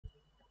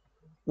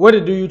What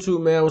it do,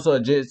 YouTube, man? What's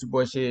up, Jits? It's your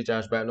boy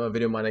Shehatesjosh back. Another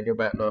video, my nigga.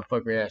 Back another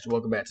fucking reaction.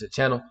 Welcome back to the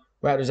channel.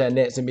 Raptors at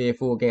Nets NBA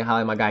full game.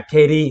 Highlight my guy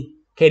KD.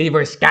 KD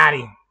versus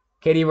Scotty.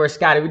 KD versus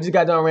Scotty. We just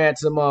got done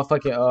reacting to the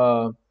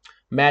motherfucking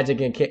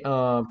Magic and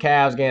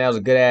Cavs game. That was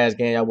a good ass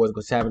game. Y'all wasn't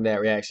gonna have that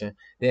reaction.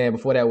 Then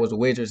before that was the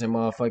Wizards and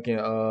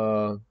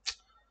motherfucking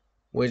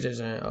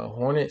Wizards and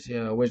Hornets.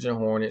 Yeah, Wizards and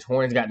Hornets.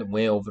 Hornets got the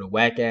win over the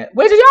whack at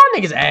Wizards.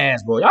 Y'all niggas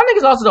ass, bro. Y'all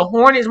niggas lost to the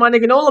Hornets, my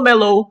nigga. No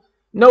LaMelo.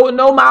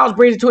 No Miles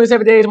Bridges,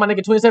 27 days, my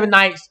nigga, 27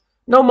 nights.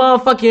 No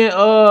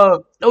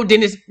motherfucking, no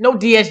Dennis, no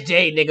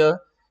DSJ, nigga.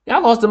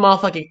 Y'all lost to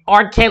motherfucking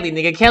R. Kelly,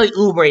 nigga. Kelly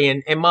Oubre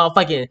and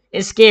motherfucking,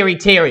 and Scary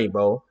Terry,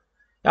 bro.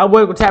 Y'all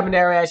wasn't gonna tap in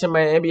that reaction,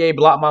 man. NBA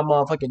blocked my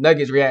motherfucking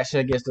Nuggets reaction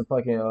against the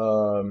fucking,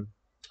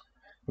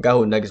 guy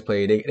who Nuggets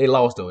played. They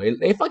lost, though.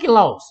 They fucking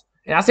lost.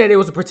 And I said they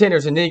was the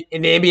pretenders, and the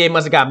NBA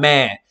must have got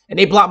mad. And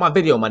they blocked my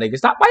video, my nigga.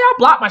 Stop. Why y'all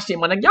block my shit,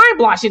 my nigga? Y'all ain't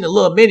block shit in a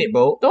little minute,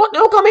 bro.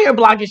 Don't come here and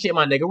block your shit,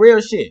 my nigga. Real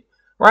shit.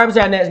 Raptors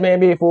at Nets, man.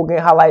 NBA full game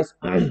highlights.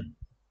 We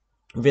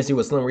finna see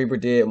what Slim Reaper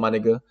did, my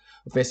nigga.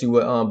 We finna see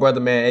what Brother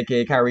Man,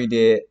 aka Kyrie,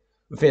 did.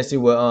 We finna see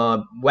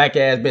what whack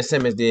ass Ben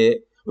Simmons did.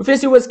 We finna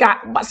see what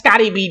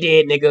Scotty B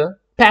did, nigga.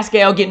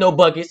 Pascal get no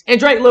buckets. And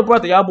Drake, little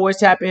brother, y'all boys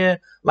tap in.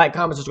 Like,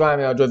 comment, subscribe,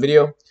 man. Y'all enjoy the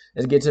video.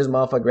 Let's get to this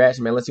motherfucking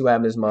reaction, man. Let's see what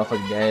happened in this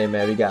motherfucking game,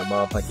 man. We got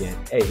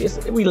motherfucking, hey,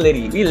 we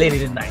litty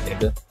tonight,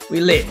 nigga. We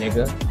lit,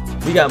 nigga.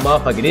 We got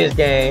motherfucking this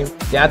game.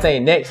 Yeah, I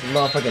think next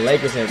motherfucking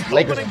Lakers and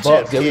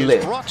Bucks. Yeah, we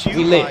lit.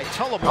 We lit.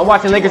 I'm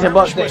watching Lakers and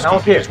Bucks next. I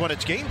don't care.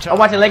 I'm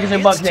watching Lakers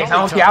and Bucks next. I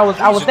don't care.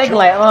 I was thinking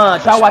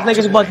like, should I watch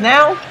Lakers and Bucks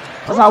now?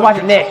 Or should I watch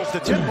it next?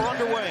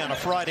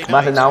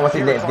 I said, no, I want to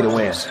see Nets get a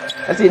win.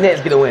 Let's see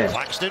Nets get a win.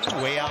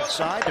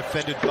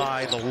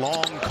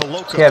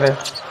 Kevin.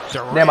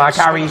 Never mind,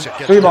 Kyrie.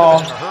 3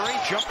 ball.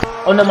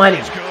 On the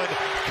money.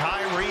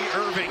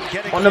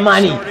 On the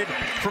money.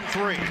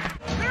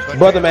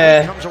 Brother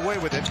Man.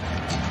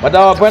 My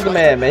dog, Brother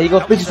Man, He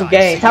gonna spit you some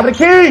game. Top of the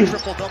key.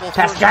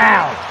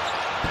 Pascal.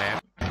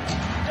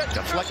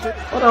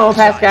 Hold on,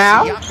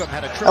 Pascal.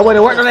 I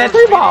wouldn't worked on that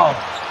 3 ball.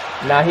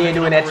 Nah, he ain't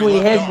doing that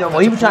tween heads no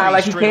more. He was trying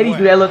like he KD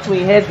do that little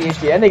tween heads and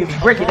shit. That nigga be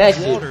breaking that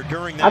shit.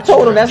 I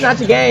told him that's not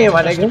your game,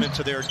 my nigga.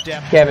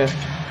 Kevin.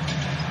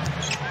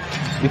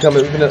 We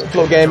gonna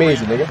flow game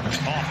easy, nigga.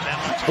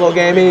 Flow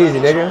game easy,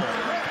 nigga.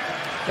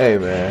 Hey,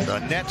 man.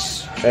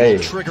 Hey.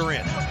 This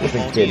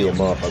nigga KD a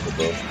motherfucker,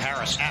 bro.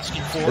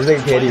 This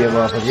nigga KD a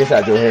motherfucker. Get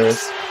out, Joe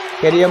Harris.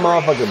 KD a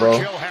motherfucker, bro.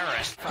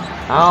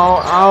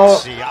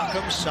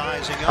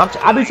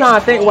 I be trying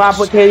to think why I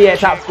put KD at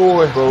top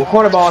scorers, bro.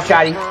 Cornerball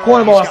Scotty.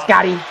 Cornerball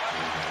Scotty.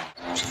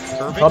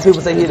 Some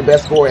people say he's the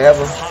best scorer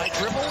ever.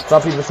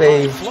 Some people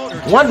say...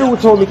 One dude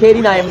told me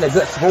KD not even a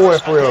good scorer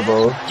for real,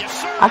 bro.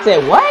 I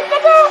said, what,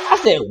 nigga? I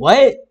said,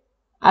 what?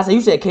 I said,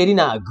 you said KD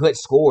not a good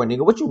scorer,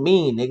 nigga. What you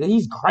mean, nigga?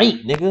 He's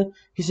great, nigga.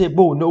 He said,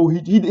 bro, no,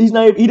 he's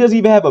not. He doesn't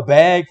even have a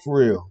bag for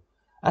real.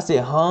 I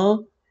said, huh?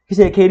 He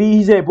said, KD.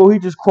 He said, bro, he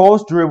just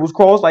cross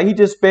dribbles, like he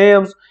just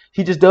spams.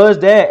 He just does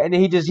that, and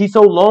then he's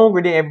so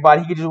longer than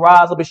everybody. He can just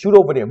rise up and shoot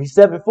over them. He's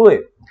 7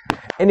 foot,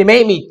 and it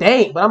made me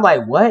think. But I'm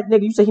like, what,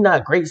 nigga? You say he's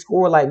not a great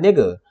scorer, like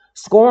nigga.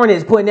 Scoring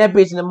is putting that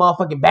bitch in the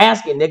motherfucking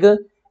basket, nigga.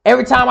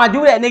 Every time I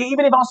do that, nigga,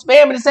 even if I'm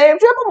spamming the same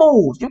dribble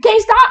moves, you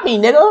can't stop me,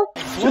 nigga.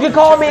 You can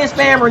call me a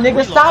spammer,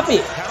 nigga. Stop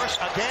it.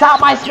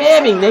 Stop my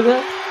spamming, nigga.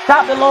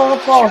 Stop the long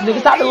cross, nigga.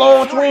 Stop the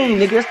long tween,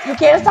 nigga. You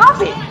can't stop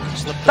it.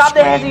 Stop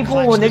the hezzy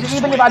pull, nigga.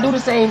 Even if I do the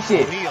same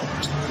shit.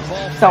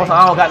 So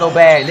I don't got no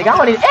bag, nigga. I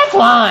don't need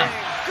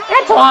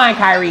Antoine,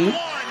 Kyrie.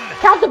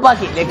 Count the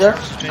bucket, nigga.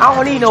 I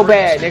don't need no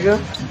bag, nigga.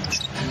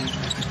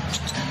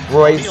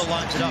 Royce.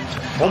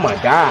 Oh my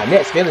God,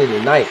 Nets feeling it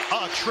tonight.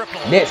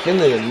 Nets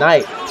feeling it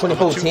tonight.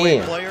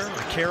 24-10.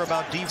 I care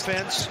about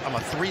defense. I'm a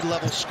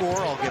 3-level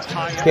scorer. I'll get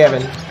high.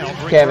 Kevin.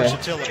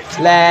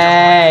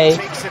 Lay.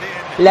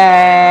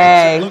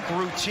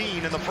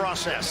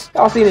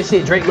 Y'all seen this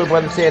shit Drake little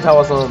brother said to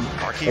us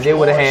if they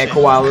would have had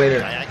Kawhi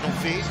later.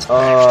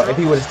 If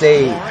he would have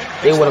stayed,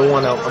 they would have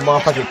won a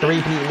motherfucking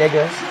 3-peat,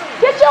 nigga.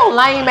 Get your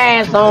lame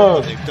ass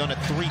on.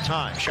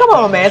 Come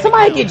on, man.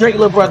 Somebody get Drake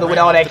little brother with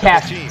all that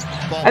cap.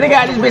 I think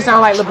this bitch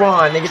sound like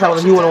LeBron, nigga. Telling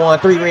him he would have won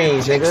 3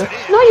 rings, nigga.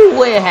 No, you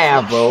wouldn't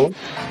have, bro.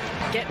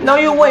 No,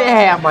 you wouldn't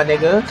have, my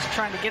nigga.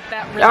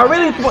 Y'all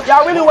really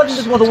wasn't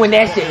just supposed to win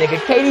that shit, nigga.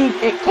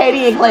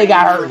 KD and Clay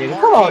got hurt, nigga.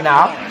 Come on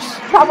now.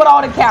 Stop with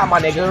all the cap, my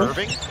nigga.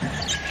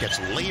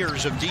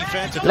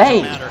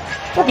 Lay.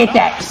 Go get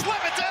that.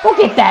 Go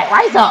get that.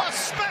 Rise up.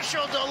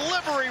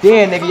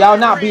 Yeah, nigga. Y'all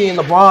not beating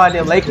LeBron and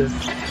them Lakers.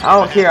 I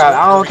don't care.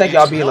 I don't think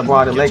y'all beating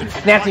LeBron and them Lakers.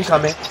 Snatching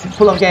coming.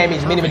 Pull up game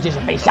is mini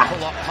magician face shot.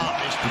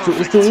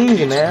 It's too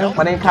easy, man.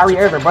 My name Kyrie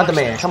Irving, Brother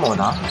Man. Come on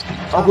now.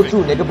 Uncle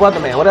True, nigga, Brother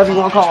Man. Whatever you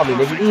want to call me,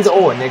 nigga. Either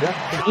or, nigga.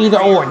 It's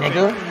either or,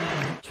 nigga.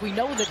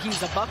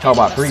 Talk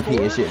about 3P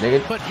and shit,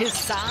 nigga.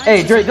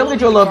 Hey, Drake, come get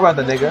your little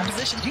brother, nigga.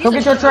 Come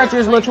get your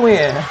treacherous little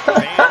twin.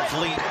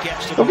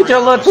 Come get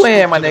your little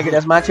twin, my nigga.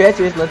 That's my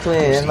treacherous little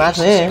twin. That's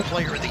my twin.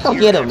 Come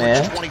get him,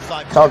 man.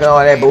 Talking all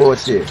that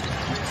bullshit.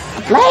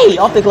 Lay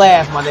off the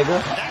glass, my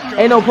nigga.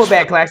 Ain't no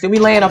putback, Claxton. We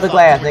laying off the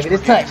glass, nigga.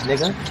 This touch,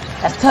 nigga.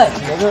 That's touch,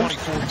 nigga.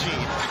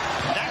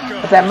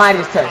 What's that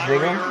Midas touch,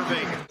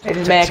 nigga? Hey,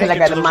 this man, cause I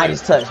got the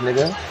Midas touch,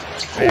 nigga.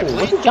 Ooh,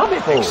 what you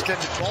jumping for?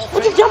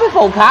 What you jumping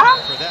for, Kyle?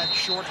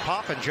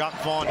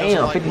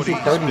 Damn,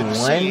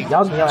 56-31.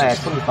 Y'all get your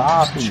ass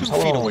 25 piece.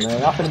 Hold on, man.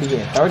 Y'all finna be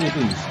getting 30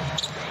 piece.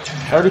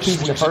 30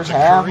 piece in the first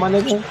half, my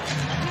nigga.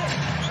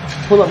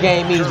 Pull up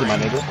game easy, my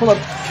nigga. Pull up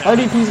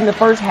 30 piece in the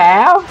first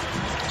half.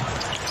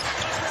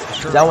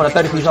 Y'all want a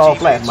 30 piece all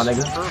flat, my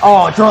nigga.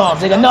 Oh,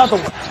 drums, nigga. Another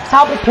one.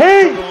 Top of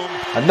king.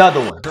 Another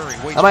one.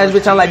 I might as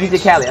well sound like DJ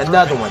Khaled.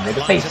 Another one,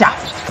 nigga. Face shot.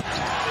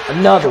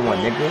 Another one,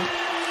 nigga.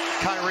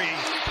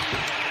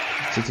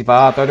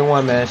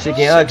 65-31, man. Shit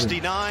getting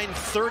ugly.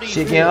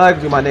 Shit getting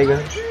ugly, my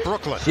nigga.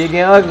 Shit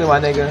getting ugly, my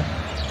nigga.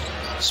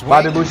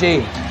 Bobby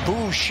Boucher.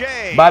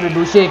 Bobby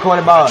Boucher,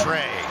 corner ball.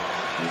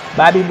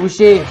 Bobby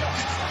Boucher.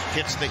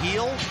 Hits the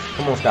heel.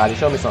 Come on, Scotty.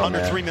 Show me something,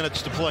 man. 3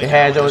 minutes to play. They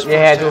had your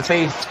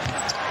face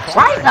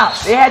right now.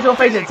 They had your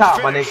face at the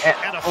top, my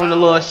nigga. On the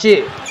little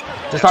shit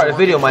to start the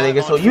video, my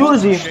nigga. So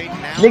usually,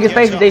 niggas'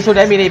 faces they show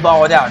that mean they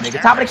balled out,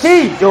 nigga. Top of the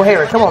key. Joe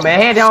Harris. Come on, man.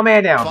 Hand down,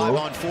 man down,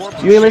 bro.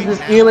 You ain't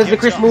listen to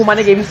Chris Moon, my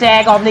nigga. If you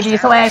sag off, nigga, you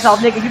so ass off,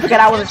 nigga. You forgot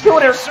I was a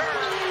shooter.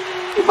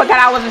 You forgot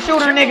I was a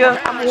shooter, nigga.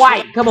 I'm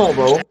white. Come on,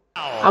 bro.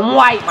 I'm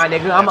white, my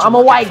nigga. I'm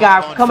a white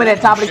guy coming at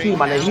top of the key,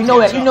 my nigga. You know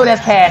that. You know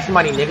that's cash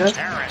money, nigga.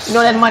 You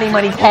know that's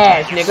money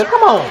cash, nigga.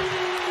 Come on.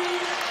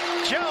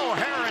 Joe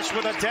Harris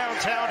with a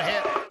downtown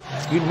hit.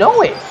 You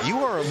know it. You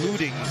are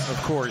alluding,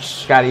 of course,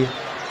 Scotty.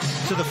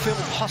 to the film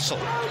Hustle.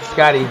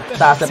 Scotty,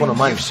 side step on the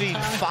money.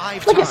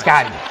 Look at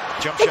Scotty.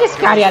 Look at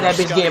Scotty out that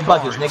bitch getting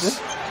buckets,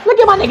 nigga. Look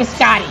at my nigga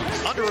Scotty.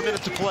 Under a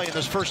minute to play in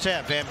this first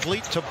half. Van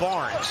Vliet to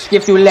Barnes.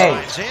 Skip through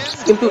lane.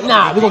 Skip through.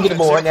 Nah, we gonna get the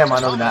ball. Never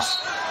mind, no, we're not.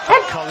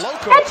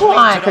 That's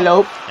why,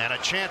 Coloco. And a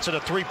chance at a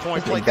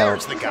three-point play.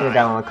 There's the guy. Got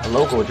on a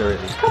Coloco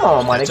jersey. Come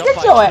on, my nigga.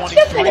 Get your ass.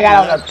 This nigga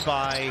got on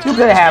a. You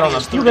could have had on a.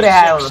 You could have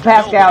had on a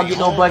Pascal get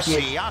no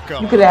bucket.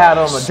 You could have had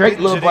on a Drake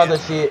little brother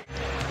shit.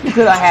 You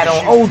could have had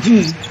on OG.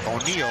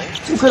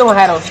 You could have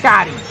had on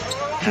Scotty.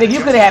 Nigga, you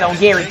could have had on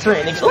Gary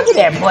Trent. Nigga, look at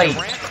that blade.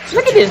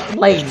 Look at this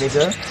blade,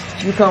 nigga.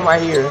 You come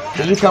right here.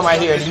 And you come right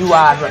here and you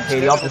eyes right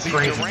there off the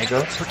screen,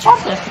 nigga.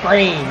 Off the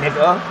screen,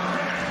 nigga.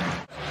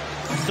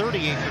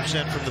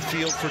 38% from the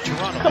field for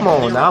Toronto. Come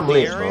on, now I'm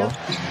lit, bro.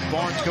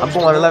 I'm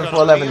going 11 for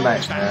 11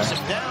 tonight, man.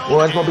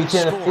 Well, it's gonna be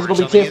 10. It's gonna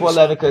be 10 for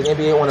 11 because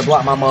NBA want to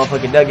block my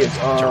motherfucking Nuggets.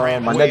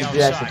 My Nuggets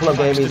reaction. Pull up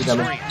game easy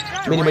coming.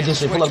 Mini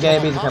Magician, pull up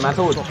game easy coming. I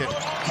told you.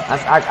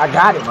 I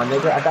got it, my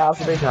nigga. I got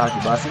observation hockey,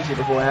 but I see shit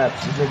before it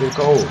happens. This nigga is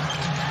cold.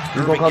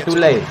 He's gonna come through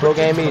late. Pro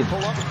game easy.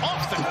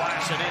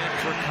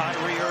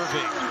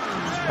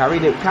 Kyrie,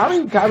 bro.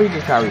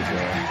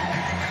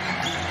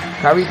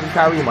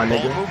 Kyrie, my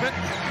nigga.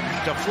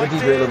 What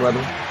these little brother?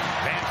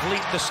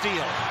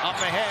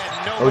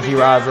 OG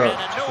rise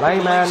up.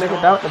 Lame man,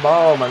 nigga, doubt the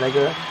ball, my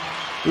nigga.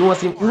 We want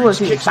to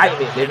see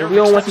excitement, nigga. We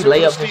don't want to see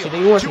layups and shit.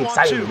 We want to see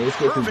excitement, nigga.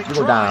 Skip through. You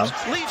go down.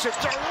 Leaves it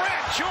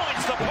direct,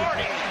 joins the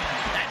party,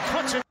 and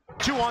puts it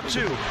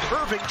 2-on-2.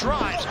 Irving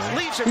drives,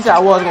 leaves it. He said I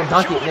was gonna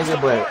dunk it, nigga,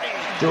 but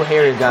Joe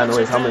Harris got in the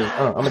way, so I'm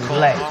gonna just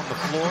lay. On the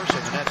floor, so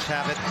the Nets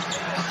have it.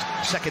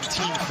 Second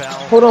team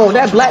foul. Hold on,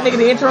 that black nigga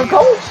the interim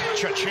coach?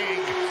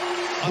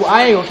 Well,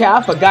 I ain't gonna care.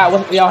 I forgot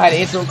what y'all had an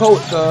interim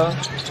coach,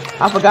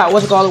 I forgot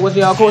what's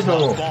y'all coach no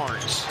more.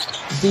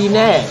 Steve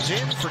Nash.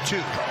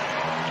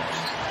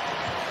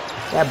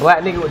 That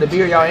black nigga with the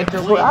beard, y'all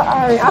interim coach.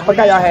 I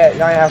forgot y'all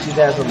have Steve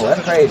Nash no more.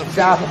 That's crazy.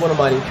 Y'all for the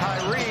money.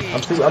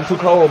 I'm too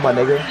cold, my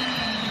nigga.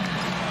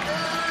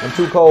 I'm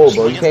too cold,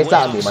 bro. You can't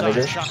stop me, my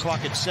nigga.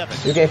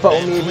 You can't fuck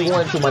with me if you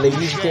want to, my nigga.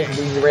 You can't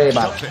be red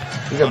about it.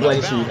 These are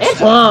bloody shoes.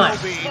 Antoine!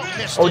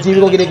 OG, we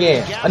gonna get it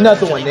again.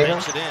 Another one, nigga.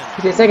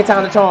 He said second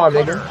time to charm,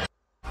 nigga.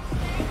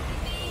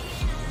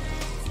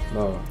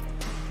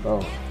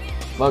 Bro.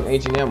 Fuck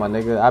H&M, my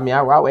nigga. I mean,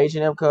 I route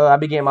H&M because I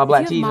be getting my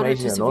black tees from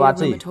H&M. No lie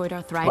to you.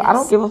 But I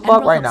don't give a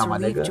fuck right now, my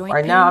nigga.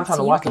 Right now, I'm trying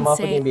to watch the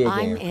motherfucking NBA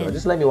games, bro.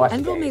 Just let me watch the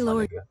games, my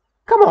nigga.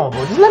 Come on,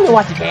 bro. Just let me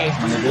watch the games,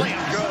 my nigga.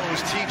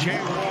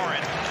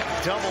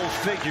 Double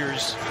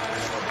figures.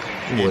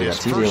 Boy, got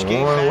TJ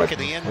Warren. What the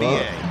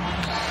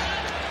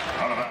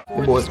fuck?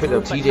 Them boys picked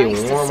up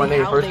TJ Warren, my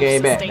nigga. First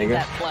game back,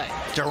 nigga.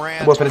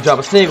 That boy finna drop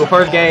a single.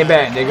 First game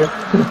back, nigga.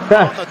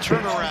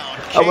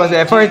 I was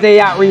that first day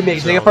out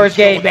remix, nigga. First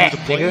game back,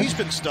 nigga.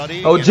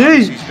 OG.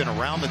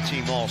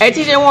 Hey,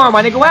 TJ Warren,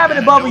 my nigga. What happened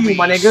to Bubble You,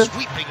 my nigga?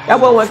 That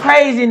boy went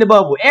crazy in the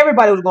bubble.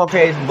 Everybody was going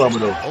crazy in the bubble,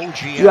 though.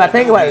 You gotta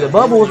think about it. The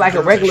bubble was like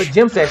a regular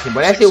gym session,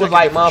 but that shit was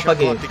like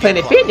motherfucking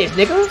Planet Fitness,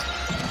 nigga.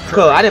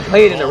 Cause I didn't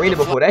play it in the arena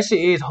before. That shit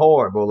is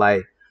hard, bro.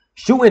 Like,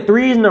 shooting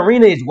threes in the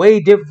arena is way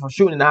different from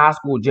shooting in the high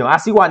school gym. I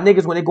see why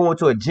niggas, when they go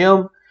into a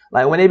gym,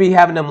 like, when they be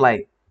having them,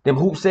 like, them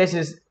hoop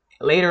sessions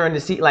later in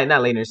the season, like,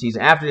 not later in the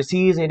season, after the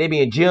season, they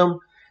be in gym.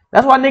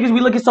 That's why niggas be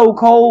looking so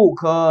cold,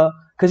 cause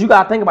you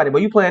gotta think about it.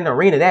 But you play in the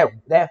arena, that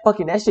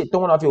shit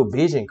throwing off your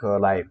vision,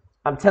 like,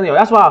 I'm telling you,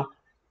 that's why.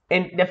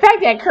 And the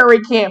fact that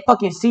Curry can't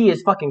fucking see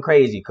is fucking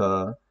crazy,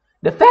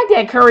 the fact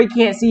that Curry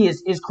can't see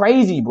is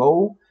crazy,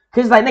 bro.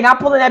 Cause like, nigga, I'm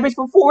pulling that bitch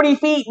from 40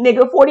 feet,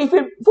 nigga, 40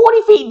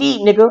 feet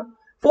deep, nigga,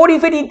 40,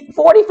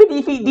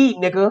 50 feet deep,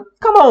 nigga.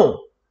 Come on.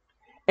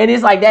 And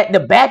it's like that, the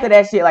back of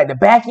that shit, like the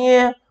back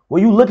end,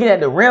 when you looking at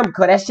the rim,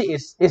 cause that shit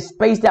is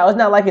spaced out. It's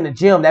not like in the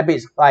gym, that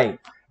bitch, like,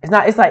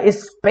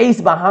 it's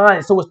spaced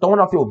behind, so it's throwing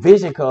off your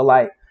vision, cause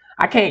like,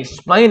 I can't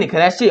explain it, cause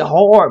that shit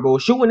hard, bro.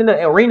 Shooting in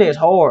the arena is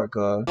hard,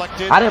 cuz.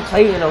 I didn't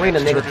play in the arena,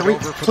 nigga,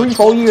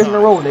 4 years in a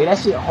row, nigga. That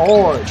shit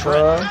hard,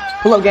 cuz.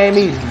 Pull up game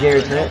easy,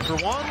 Gary Trent.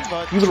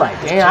 You be like,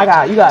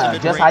 damn, you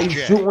got just how you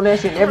shoot on that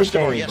shit and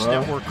everything,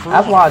 bro.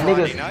 That's why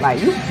niggas,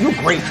 like, you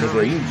great,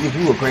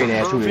 nigga. You a great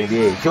ass shooter in the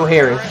NBA.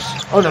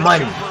 Shehatesjosh on the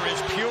money.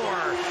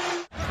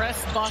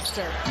 Press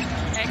buster.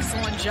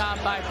 Excellent job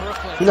by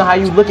Brooklyn. You know how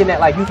you looking at,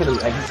 like, you could,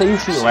 like, you say you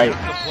shoot, right?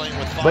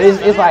 But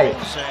it's like,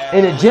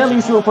 in the gym,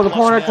 you shooting from the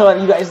corner,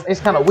 cause you got, it's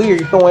kind of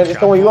weird. It's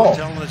throwing you off.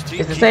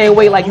 It's the same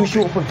way, like, you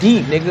shooting from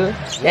deep, nigga.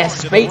 That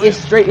space, it's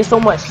straight, it's so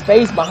much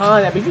space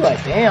behind that, but you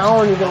like, damn, I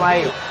don't even,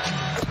 like,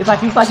 it's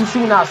like you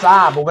shooting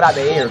outside, but without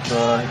the air,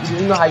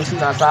 cuz. You know how you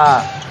shooting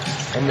outside.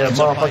 And the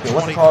motherfucking,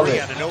 what's it called?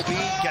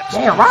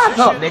 Damn, rise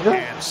up,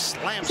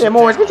 nigga. Shit,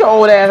 Morris, get your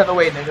old ass out of the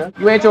way, nigga.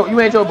 You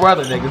ain't your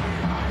brother, nigga.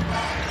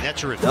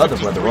 The other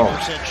brother, wrong.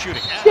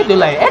 Get the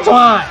lane,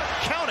 Antoine.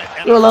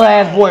 You a little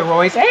ass boy,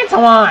 Royce.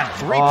 Antoine.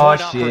 Oh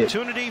shit.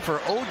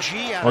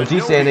 OG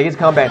said, nigga, it's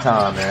comeback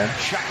time, man.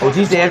 OG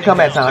said it's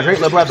comeback time. Great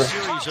little brother.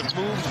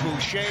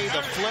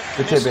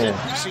 The tip in.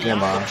 Yeah,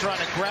 man.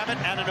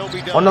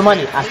 On the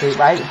money. I say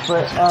right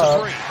foot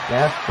up,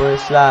 left foot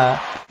slide,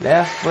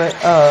 left foot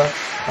up,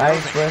 right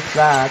foot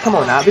slide. Come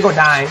on now, we gonna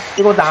dime.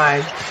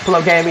 Pull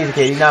up game easy,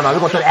 kid. Nah, man, we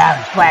gonna throw the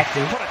Alex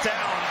Claxton.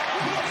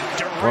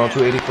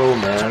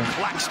 102.84, man.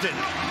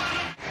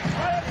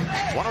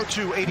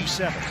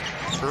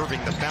 102.87.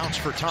 Irving the bounce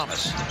for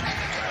Thomas.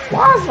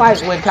 Why is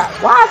like when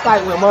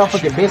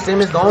motherfucking Ben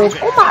Simmons goes,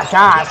 oh my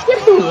god, skip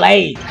too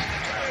late.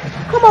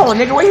 Come on,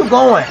 nigga, where you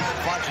going?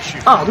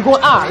 We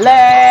going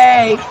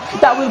lay. You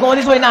thought we was going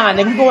this way? Nah,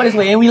 nigga, we going this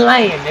way and we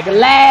laying, nigga.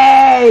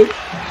 Lay.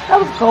 That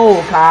was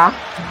cold, Kyle.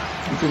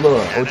 You too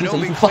little. OG said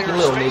you too fucking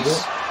little, nigga.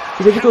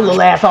 He said get your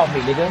little ass off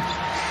me, nigga.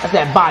 That's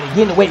that body. Get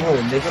in the weight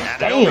room, nigga.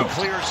 Damn.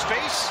 Clear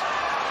space.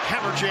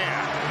 Hammer jam.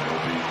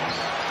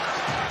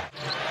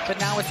 But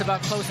now it's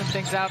about closing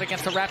things out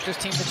against the Raptors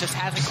team that just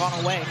hasn't gone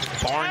away.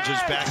 Barnes is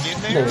back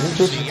in there. These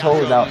bitches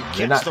toes out.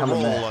 They're not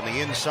coming back. On the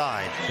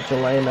inside. Get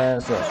your lame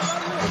ass up.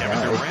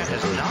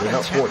 They're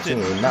up 14.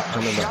 They're not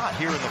coming back.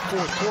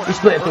 We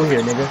split through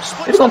here,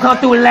 nigga. They're gonna come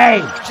through and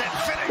lay.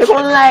 They're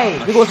gonna lay.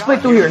 We're gonna split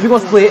through here. We're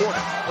gonna split.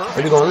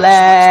 And we're gonna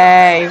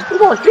lay. We're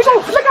gonna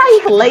look how he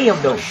fillet him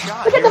though.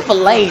 Look at the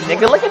fillet,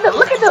 nigga. Look at the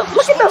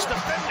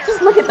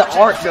just look at the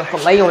art, the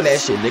fillet on that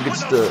shit, nigga.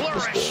 Just the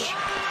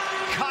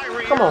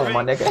come on,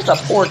 my nigga. That's a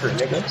portrait,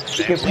 nigga.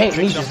 You can paint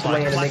me just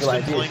filleting a nigga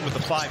like this.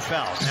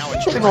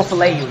 They're gonna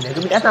fillet you,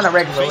 nigga. That's not a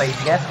regular fillet.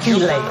 That's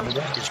filet,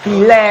 nigga.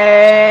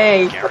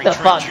 Filet. What the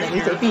fuck, nigga? He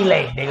said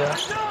filet, nigga.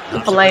 You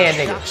filleting,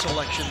 nigga.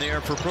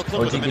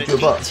 OG, get you a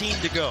buck.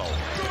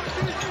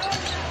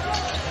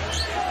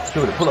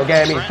 Shoot it. Pull up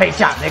game. Face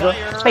shot, nigga.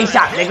 Face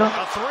shot, nigga.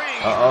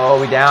 Uh-oh,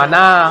 we down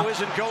now.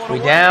 We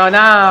down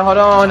now. Hold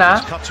on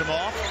now.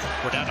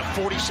 We're down to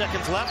 40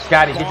 seconds left.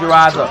 Scotty, get your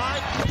eyes up.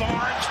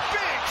 Barnes,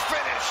 big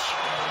finish.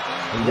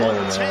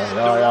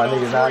 Y'all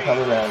niggas not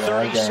coming back,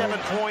 man.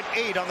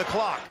 37.8 on the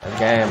clock. That's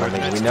game, my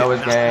nigga. We know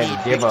it's game.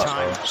 Give up,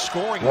 bro.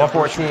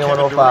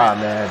 114-105,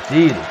 man.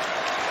 Jesus.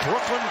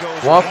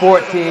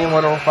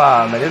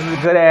 114-105, man. This is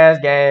a good ass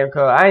game,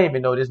 cuz I didn't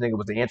even know this nigga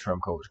was the interim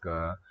coach,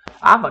 cuz.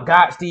 I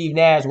forgot Steve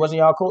Nash wasn't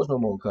y'all coach no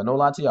more, cuz. No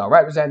lie to y'all.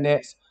 Raptors at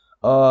Nets.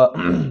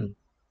 Toronto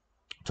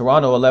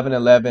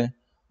 11-11.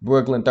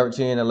 Brooklyn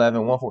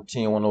 13-11.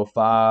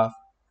 114-105.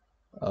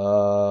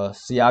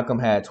 Siakam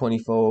had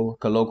 24.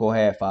 Koloko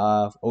had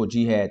 5. OG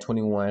had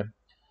 21.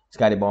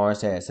 Scotty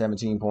Barnes had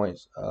 17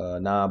 points,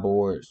 9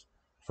 boards.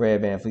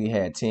 Fred VanVleet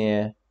had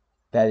 10.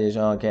 Thaddeus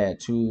Young had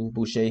 2.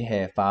 Boucher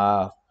had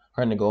 5.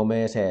 Hernan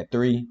Gomez had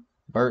 3.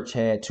 Birch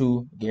had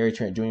 2. Gary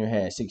Trent Jr.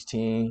 had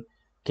 16.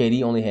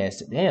 KD only had,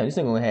 damn, this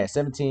thing only had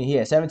 17. He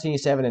had 17,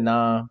 7, and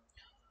 9.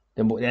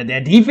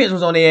 That defense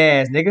was on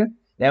their ass, nigga.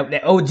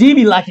 That OG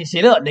be locking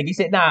shit up, nigga. He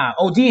said, nah.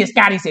 OG and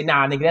Scotty said,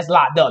 nah, nigga, that's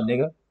locked up,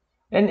 nigga.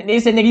 And they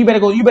said, nigga, you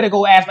better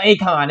go ask for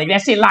Akon, nigga.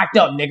 That shit locked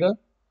up, nigga.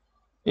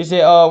 They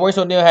said, Royce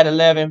O'Neal had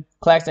 11.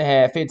 Claxton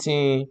had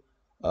 15.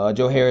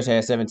 Joe Harris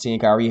had 17.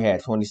 Kyrie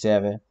had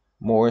 27.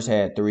 Morris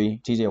had 3.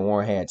 TJ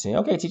Warren had 10.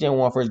 Okay, TJ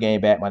Warren first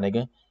game back, my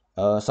nigga.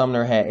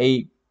 Sumner had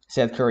 8.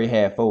 Seth Curry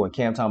had 4. And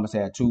Cam Thomas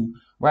had 2.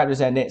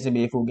 Raptors at Nets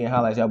NBA Food Game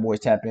Highlights. Y'all boys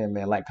tap in,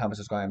 man. Like, comment,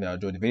 subscribe. Y'all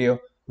enjoyed the video.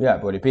 We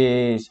out, Brody.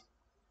 Peace.